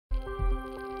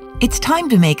It's time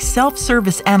to make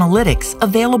self-service analytics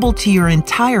available to your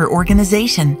entire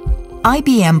organization.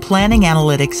 IBM Planning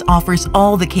Analytics offers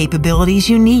all the capabilities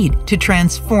you need to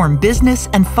transform business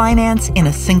and finance in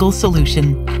a single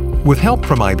solution. With help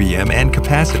from IBM and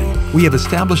Capacity, we have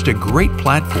established a great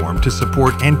platform to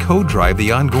support and co-drive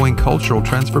the ongoing cultural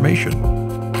transformation.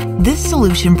 This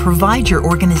solution provides your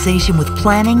organization with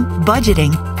planning,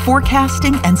 budgeting,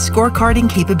 forecasting, and scorecarding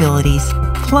capabilities,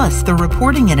 plus the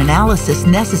reporting and analysis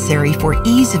necessary for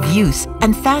ease of use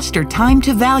and faster time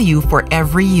to value for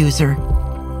every user.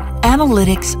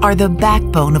 Analytics are the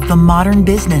backbone of the modern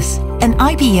business, and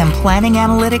IBM Planning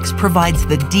Analytics provides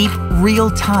the deep,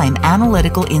 real-time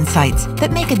analytical insights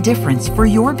that make a difference for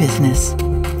your business.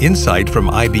 Insight from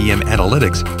IBM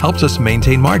Analytics helps us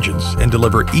maintain margins and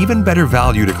deliver even better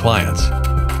value to clients.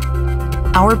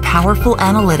 Our powerful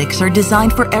analytics are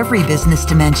designed for every business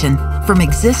dimension, from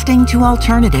existing to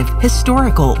alternative,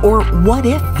 historical, or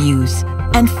what-if views.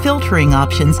 And filtering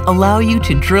options allow you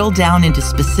to drill down into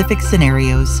specific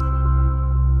scenarios.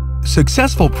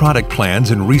 Successful product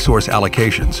plans and resource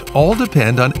allocations all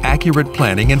depend on accurate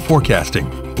planning and forecasting.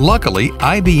 Luckily,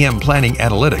 IBM Planning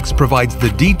Analytics provides the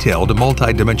detailed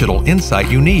multidimensional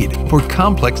insight you need for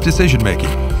complex decision-making.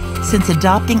 Since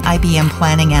adopting IBM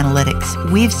Planning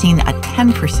Analytics, we've seen a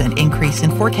 10% increase in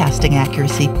forecasting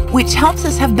accuracy, which helps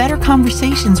us have better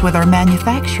conversations with our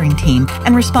manufacturing team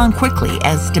and respond quickly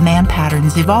as demand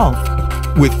patterns evolve.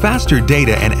 With faster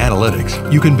data and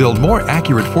analytics, you can build more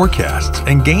accurate forecasts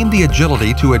and gain the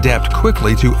agility to adapt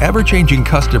quickly to ever-changing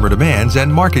customer demands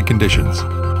and market conditions.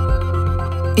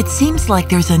 It seems like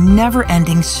there's a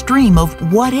never-ending stream of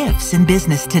what-ifs in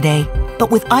business today.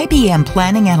 But with IBM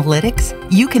Planning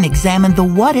Analytics, you can examine the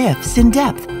what-ifs in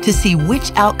depth to see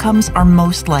which outcomes are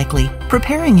most likely,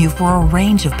 preparing you for a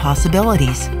range of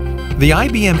possibilities. The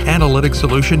IBM Analytics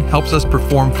solution helps us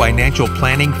perform financial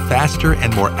planning faster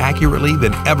and more accurately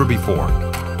than ever before.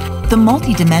 The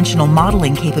multidimensional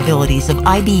modeling capabilities of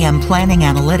IBM Planning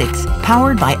Analytics,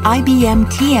 powered by IBM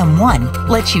TM1,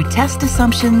 lets you test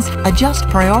assumptions, adjust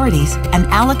priorities, and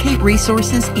allocate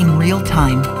resources in real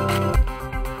time.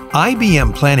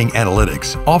 IBM Planning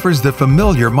Analytics offers the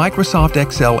familiar Microsoft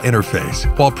Excel interface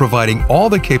while providing all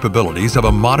the capabilities of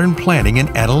a modern planning and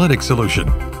analytics solution.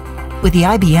 With the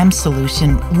IBM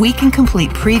solution, we can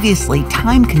complete previously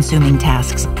time-consuming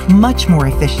tasks much more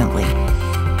efficiently.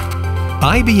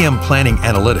 IBM Planning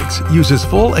Analytics uses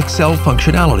full Excel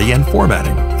functionality and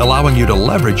formatting, allowing you to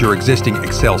leverage your existing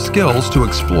Excel skills to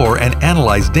explore and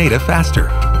analyze data faster.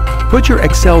 Put your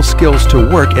Excel skills to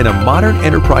work in a modern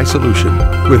enterprise solution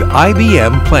with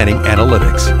IBM Planning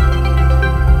Analytics.